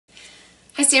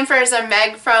Hi Stampers, I'm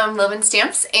Meg from Loven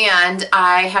Stamps, and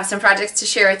I have some projects to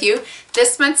share with you.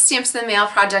 This month's Stamps in the Mail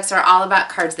projects are all about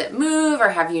cards that move or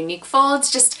have unique folds,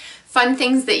 just fun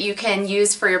things that you can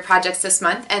use for your projects this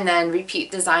month, and then repeat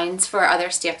designs for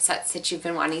other stamp sets that you've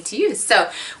been wanting to use.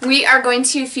 So we are going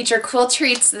to feature Cool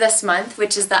Treats this month,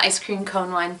 which is the ice cream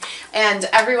cone one, and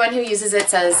everyone who uses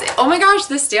it says, oh my gosh,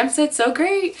 this stamp set's so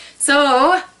great.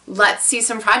 So let's see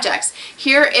some projects.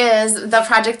 Here is the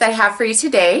project that I have for you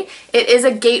today. It is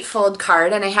a gatefold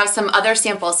card, and I have some other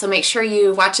samples, so make sure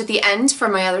you watch at the end for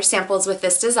my other samples with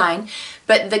this design.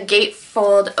 But the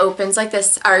gatefold opens like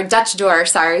this, or Dutch door,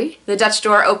 sorry. The Dutch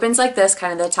door opens like this,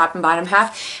 kind of the top and bottom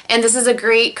half. And this is a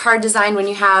great card design when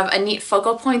you have a neat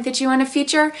focal point that you want to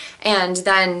feature, and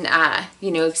then,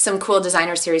 you know, some cool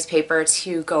designer series paper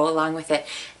to go along with it.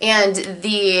 And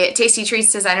the Tasty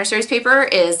Treats designer series paper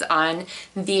is on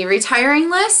the retiring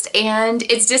list, and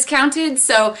it's discounted,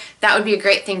 so that would be a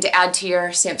great thing to add to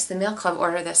your Stamps in the Mail Club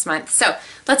order this month. So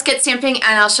let's get stamping,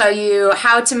 and I'll show you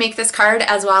how to make this card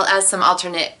as well as some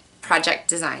alternate project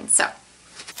designs.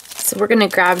 So we're going to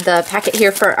grab the packet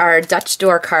here for our Dutch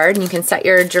door card, and you can set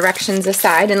your directions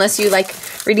aside unless you like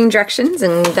reading directions,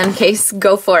 and in that case,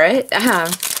 go for it.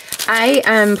 I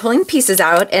am pulling pieces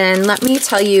out, and let me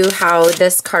tell you how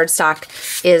this cardstock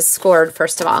is scored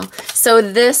first of all. So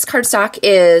this cardstock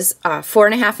is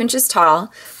 4.5 inches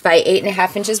tall by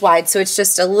 8.5 inches wide, so it's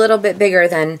just a little bit bigger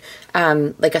than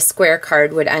like a square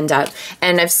card would end up.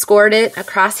 And I've scored it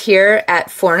across here at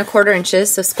 4.25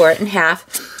 inches, so score it in half,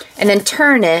 and then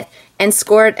turn it and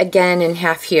score it again in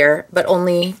half here, but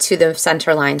only to the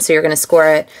center line. So you're going to score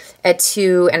it at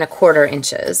 2.25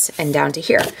 inches and down to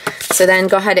here. So then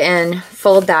go ahead and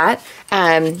fold that,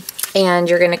 and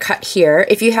you're going to cut here.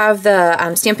 If you have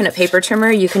the Stampin' Up! Paper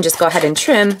trimmer, you can just go ahead and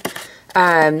trim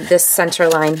this center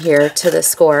line here to the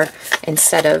score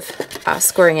instead of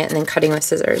scoring it and then cutting with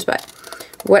scissors, but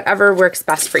whatever works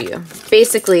best for you.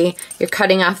 Basically, you're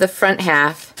cutting off the front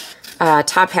half,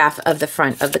 top half of the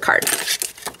front of the card.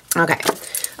 Okay.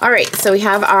 All right, so we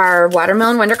have our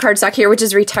Watermelon Wonder cardstock here, which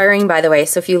is retiring, by the way.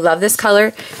 So if you love this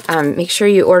color, make sure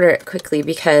you order it quickly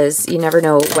because you never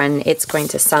know when it's going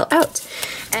to sell out.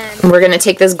 And we're going to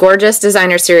take this gorgeous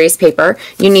designer series paper.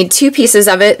 You need 2 pieces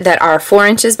of it that are 4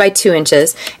 inches by 2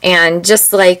 inches. And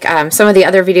just like some of the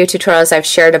other video tutorials I've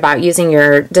shared about using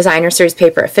your designer series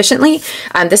paper efficiently,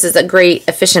 this is a great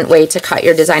efficient way to cut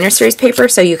your designer series paper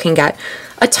so you can get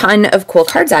a ton of cool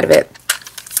cards out of it.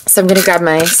 So I'm going to grab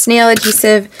my snail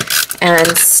adhesive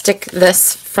and stick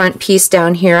this front piece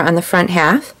down here on the front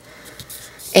half.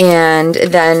 And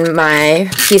then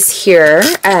my piece here.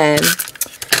 And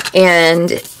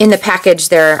in the package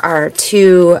there are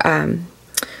 2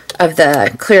 of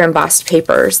the clear embossed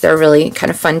papers. They're really kind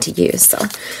of fun to use. So,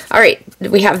 all right,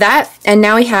 we have that, and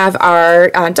now we have our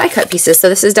die cut pieces. So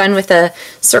this is done with a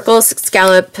circle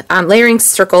scallop layering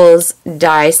circles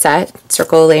die set,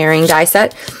 circle layering die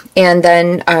set, and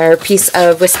then our piece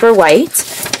of Whisper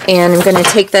White. And I'm going to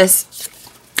take this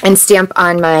and stamp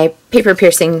on my paper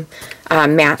piercing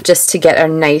mat just to get a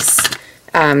nice,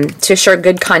 to assure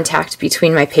good contact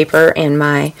between my paper and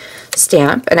my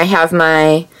stamp. And I have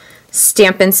my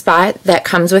Stampin' Spot that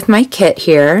comes with my kit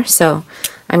here. So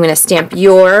I'm going to stamp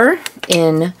your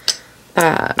in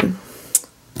our,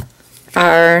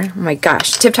 oh my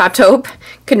gosh, Tip Top Taupe.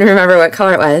 Couldn't remember what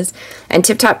color it was. And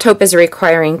Tip Top Taupe is a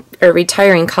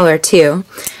retiring color too.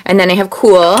 And then I have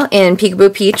Cool in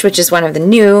Peekaboo Peach, which is one of the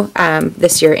new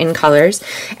this year in colors.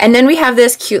 And then we have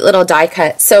this cute little die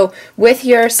cut. So with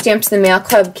your Stamps in the Mail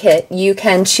Club kit, you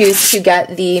can choose to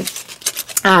get the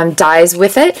dies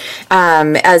with it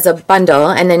as a bundle,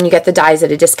 and then you get the dies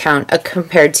at a discount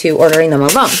compared to ordering them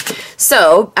alone.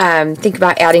 So think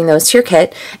about adding those to your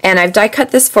kit, and I've die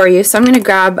cut this for you. So I'm going to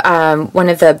grab one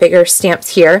of the bigger stamps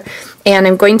here, and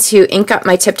I'm going to ink up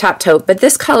my Tip Top Taupe, but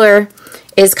this color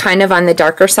is kind of on the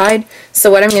darker side. So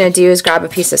what I'm going to do is grab a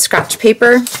piece of scratch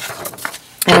paper,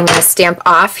 and I'm going to stamp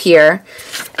off here,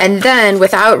 and then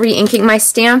without re-inking my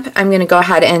stamp, I'm going to go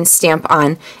ahead and stamp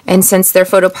on. And since they're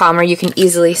photopolymer, you can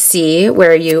easily see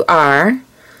where you are.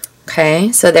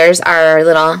 Okay, so there's our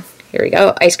little, here we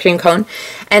go, ice cream cone.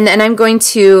 And then I'm going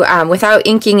to, without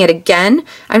inking it again,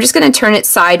 I'm just going to turn it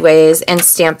sideways and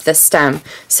stamp the stem.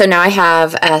 So now I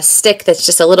have a stick that's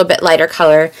just a little bit lighter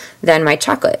color than my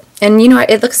chocolate. And you know what,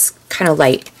 it looks kind of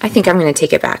light. I think I'm going to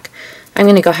take it back. I'm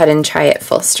going to go ahead and try it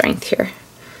full strength here.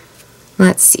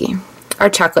 Let's see. Our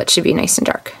chocolate should be nice and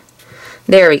dark.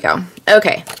 There we go.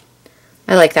 Okay.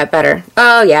 I like that better.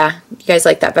 Oh yeah. You guys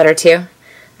like that better too?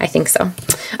 I think so.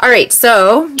 All right.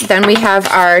 So then we have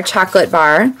our chocolate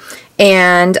bar,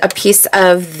 and a piece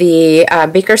of the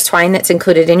baker's twine that's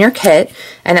included in your kit.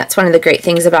 And that's one of the great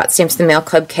things about Stamps in the Mail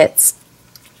Club kits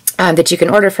that you can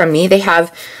order from me. They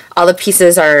have all the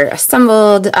pieces are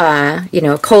assembled, you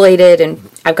know, collated, and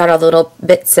I've got all the little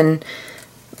bits and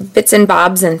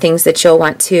bobs and things that you'll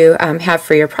want to have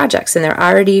for your projects, and they're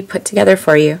already put together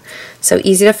for you. So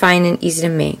easy to find and easy to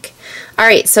make.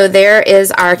 Alright, so there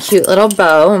is our cute little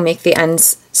bow. We'll make the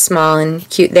ends small and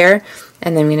cute there,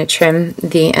 and then I'm going to trim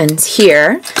the ends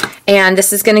here. And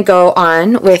this is going to go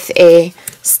on with a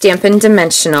Stampin'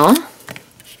 Dimensional.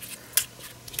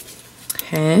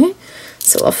 Okay,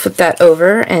 so we'll flip that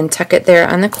over and tuck it there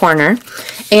on the corner.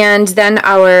 And then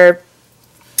our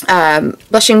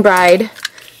Blushing Bride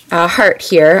heart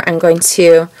here, I'm going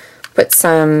to put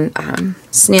some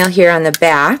snail here on the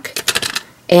back.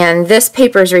 And this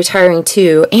paper is retiring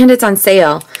too, and it's on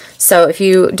sale. So if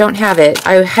you don't have it,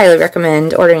 I highly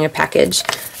recommend ordering a package.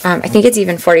 I think it's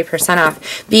even 40%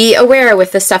 off. Be aware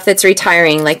with the stuff that's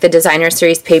retiring, like the Designer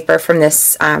Series paper from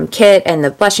this kit and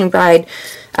the Blushing Bride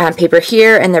paper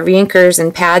here and the reinkers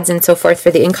and pads and so forth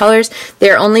for the ink colors,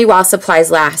 they're only while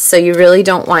supplies last, so you really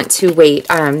don't want to wait.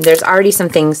 There's already some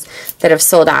things that have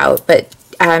sold out, but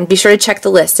be sure to check the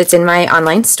list. It's in my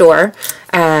online store.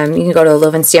 You can go to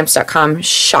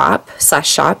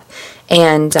lovenstamps.com/shop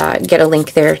and get a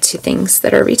link there to things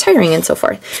that are retiring and so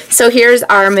forth. So here's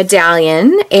our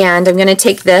medallion, and I'm going to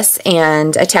take this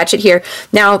and attach it here.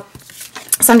 Now,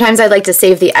 sometimes I like to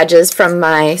save the edges from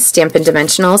my Stampin'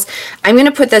 Dimensionals. I'm going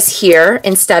to put this here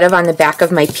instead of on the back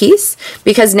of my piece,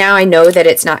 because now I know that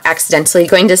it's not accidentally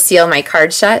going to seal my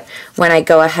card shut when I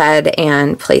go ahead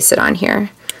and place it on here.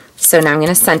 So now I'm going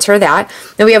to center that.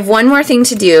 Now we have one more thing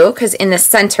to do, because in the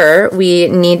center we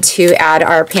need to add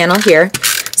our panel here.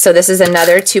 So this is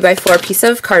another 2x4 piece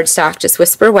of cardstock, just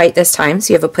whisper white this time,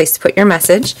 so you have a place to put your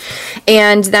message.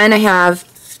 And then I have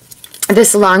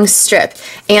this long strip,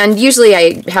 and usually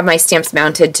I have my stamps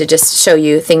mounted to just show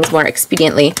you things more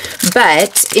expediently,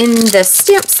 but in the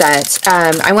stamp set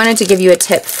I wanted to give you a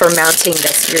tip for mounting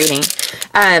this greeting.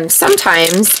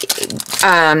 Sometimes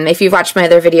if you've watched my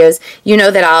other videos, you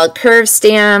know that I'll curve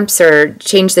stamps or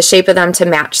change the shape of them to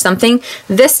match something.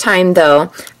 This time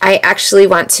though, I actually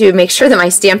want to make sure that my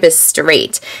stamp is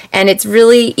straight, and it's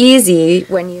really easy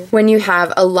when you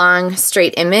have a long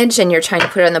straight image and you're trying to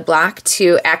put it on the block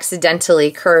to accidentally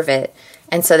curve it,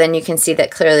 and so then you can see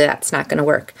that clearly that's not going to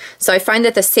work. So I find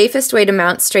that the safest way to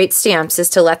mount straight stamps is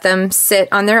to let them sit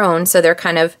on their own so they're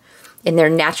kind of in their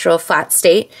natural flat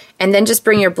state, and then just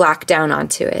bring your block down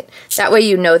onto it. That way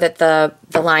you know that the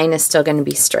line is still going to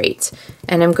be straight.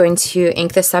 And I'm going to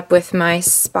ink this up with my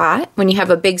spot. When you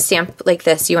have a big stamp like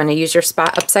this, you want to use your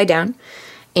spot upside down.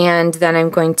 And then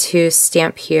I'm going to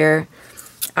stamp here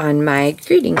on my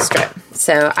greeting strip.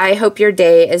 So I hope your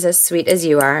day is as sweet as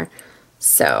you are.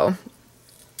 So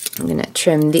I'm going to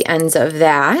trim the ends of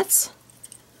that,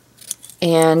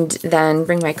 and then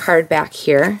bring my card back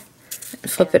here.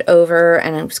 Flip it over,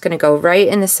 and I'm just going to go right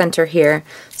in the center here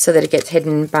so that it gets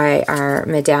hidden by our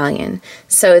medallion.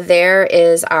 So there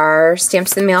is our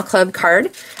Stamps in the Mail Club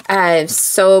card.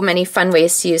 So many fun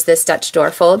ways to use this Dutch door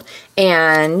fold,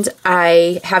 and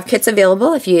I have kits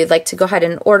available. If you'd like to go ahead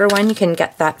and order one, you can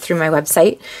get that through my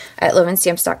website at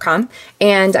lovenstamps.com,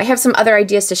 and I have some other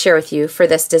ideas to share with you for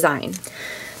this design.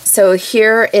 So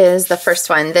here is the first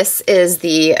one. This is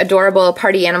the adorable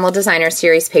Party Animal Designer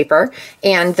Series paper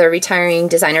and the Retiring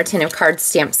Designer Tin of Cards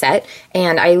stamp set.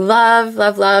 And I love,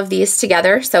 love, love these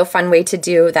together. So fun way to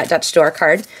do that Dutch door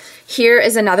card. Here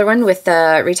is another one with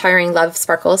the Retiring Love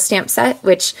Sparkles stamp set,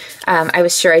 which I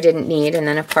was sure I didn't need, and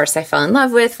then of course I fell in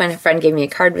love with when a friend gave me a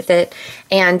card with it.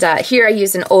 And here I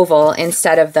used an oval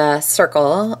instead of the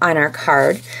circle on our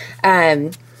card.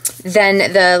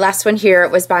 Then the last one here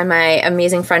was by my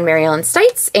amazing friend Mary Ellen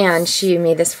Stites, and she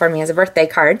made this for me as a birthday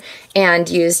card and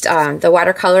used the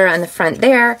watercolor on the front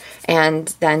there,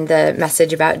 and then the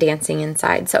message about dancing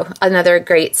inside. So another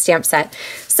great stamp set.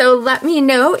 So let me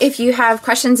know if you have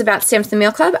questions about Stamps in the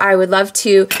Mail Club. I would love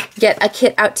to get a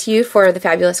kit out to you for the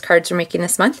fabulous cards we're making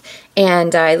this month,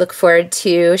 and I look forward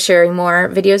to sharing more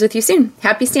videos with you soon.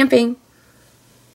 Happy stamping!